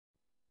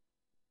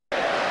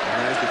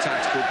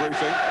tactical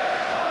briefing.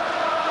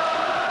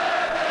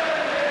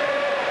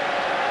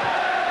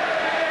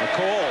 The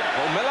call.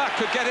 Well, Miller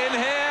could get in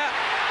here.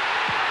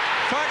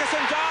 Ferguson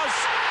does.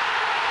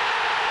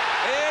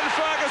 Ian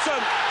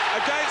Ferguson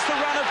against the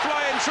run of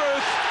play in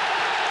truth,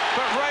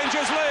 but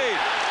Rangers lead.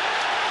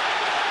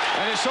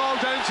 And it's all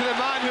down to the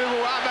man who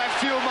will have that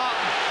field,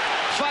 Martin.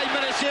 5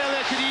 minutes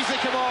earlier could easily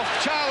come off.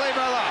 Charlie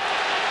Miller.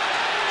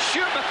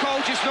 Stuart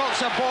McCall just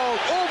knocks a ball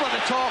over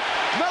the top.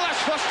 Miller's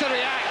first to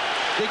react.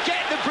 They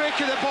get the break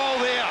of the ball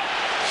there.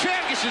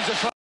 Ferguson's the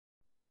first.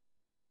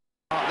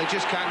 They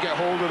just can't get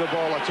hold of the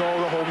ball at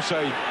all, the home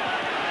side.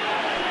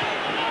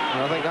 And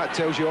I think that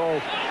tells you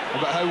all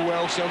about how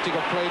well Celtic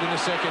have played in the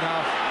second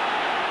half.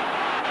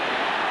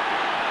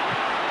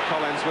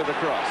 Collins with the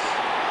cross.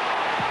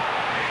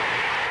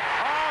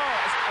 Oh,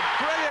 it's a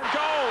brilliant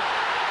goal.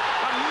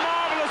 A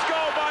marvellous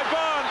goal by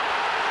Byrne.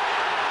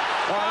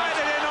 Fired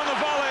it in on the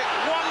volley.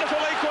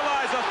 Wonderful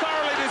equaliser,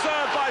 thoroughly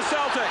deserved by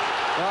Celtic.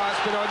 Oh, it's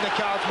been on the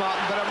cards,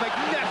 Martin, but a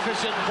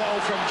magnificent ball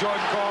from John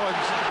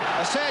Collins.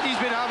 I said he's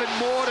been having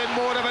more and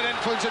more of an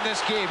influence in this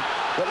game,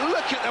 but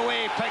look at the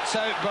way he picks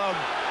out Byrne.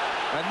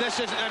 And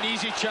this isn't an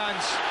easy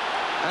chance.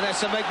 And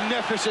it's a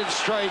magnificent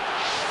strike.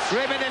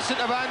 Reminiscent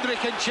of Andrej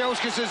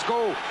Kanchelskis'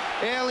 goal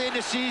early in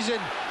the season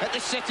at the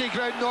City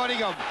Ground,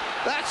 Nottingham.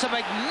 That's a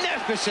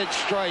magnificent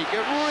strike.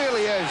 It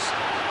really is.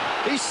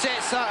 He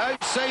sets that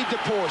outside the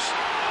post.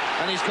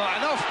 And he's got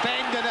enough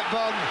bend in it,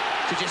 Byrne,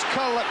 to just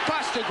curl it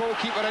past the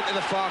goalkeeper into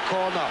the far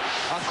corner.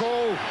 A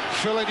goal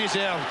fully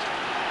deserved.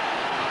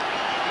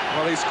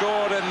 Well, he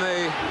scored in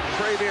the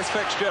previous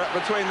fixture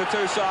between the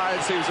two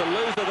sides. He was a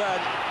loser then.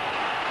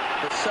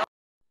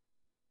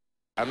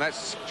 And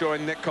let's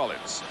join Nick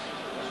Collins.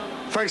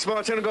 Thanks,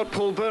 Martin. I've got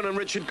Paul Byrne and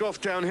Richard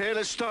Gough down here.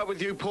 Let's start with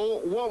you,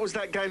 Paul. What was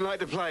that game like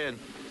to play in?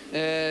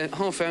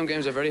 Home firm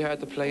games are very hard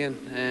to play in.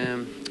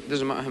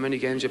 Doesn't matter how many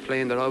games you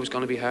play in, they're always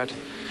going to be hard.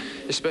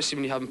 Especially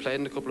when you haven't played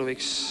in a couple of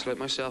weeks, like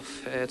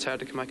myself. It's hard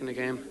to come back in a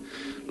game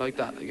like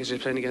that because you're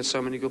playing against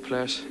so many good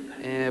players.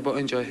 But I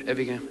enjoy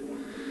every game.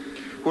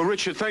 Well,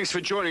 Richard, thanks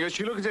for joining us.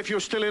 You look as if you're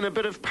still in a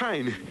bit of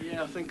pain.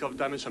 Yeah, I think I've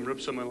damaged some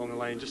ribs somewhere along the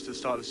line just at the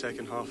start of the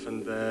second half,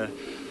 and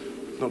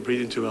not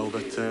breathing too well,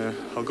 but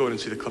I'll go in and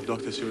see the club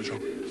doctor, see what's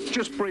wrong.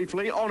 Just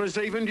briefly, honours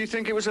even, do you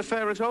think it was a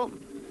fair result?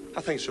 I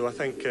think so. I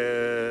think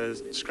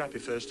scrappy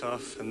first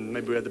half, and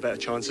maybe we had the better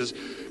chances.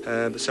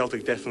 But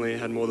Celtic definitely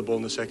had more of the ball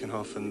in the second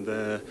half, and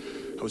I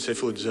would say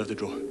fully deserved the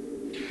draw.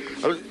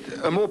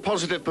 A more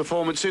positive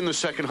performance in the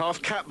second half,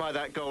 capped by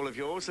that goal of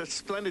yours. A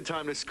splendid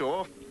time to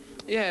score.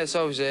 Yeah, it's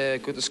always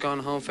good to score in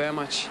a home fair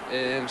match,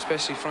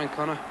 especially Frank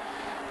Connor.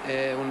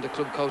 One of the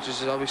club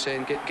coaches is always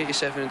saying, get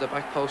yourself into the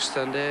back post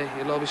and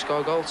you'll always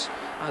score goals.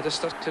 That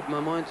clipped my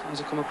mind as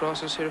I come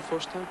across us here the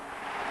first time.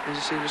 As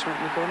you see, just went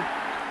in the corner.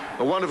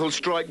 A wonderful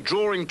strike.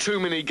 Drawing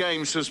too many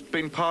games has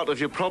been part of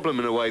your problem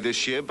in a way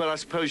this year, but I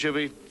suppose you'll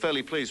be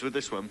fairly pleased with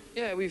this one.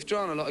 Yeah, we've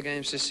drawn a lot of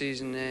games this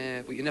season,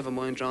 but you never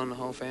mind drawing a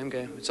Hall of Fame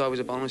game. It's always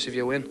a bonus if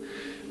you win.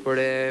 But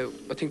I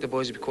think the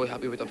boys will be quite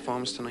happy with the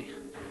performance tonight.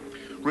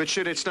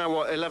 Richard, it's now,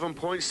 what, 11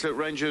 points that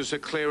Rangers are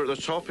clear at the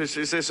top. Is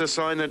this a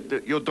sign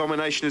that your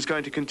domination is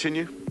going to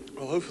continue?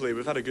 Well, hopefully.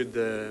 We've had a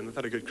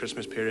good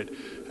Christmas period.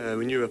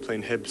 We knew we were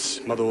playing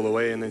Hibs, Motherwell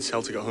away, and then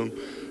Celtic at home.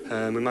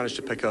 We managed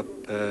to pick up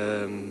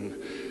 7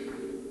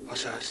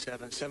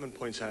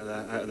 points out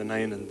of the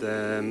 9,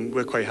 and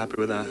we're quite happy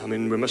with that. I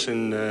mean, we're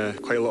missing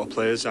quite a lot of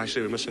players.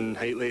 Actually, we're missing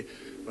Haitley,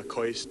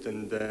 McCoist,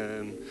 and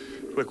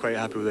we're quite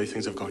happy with the way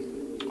things have gone.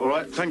 All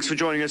right, thanks for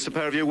joining us, the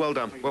pair of you. Well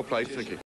done. Well played. Thank you.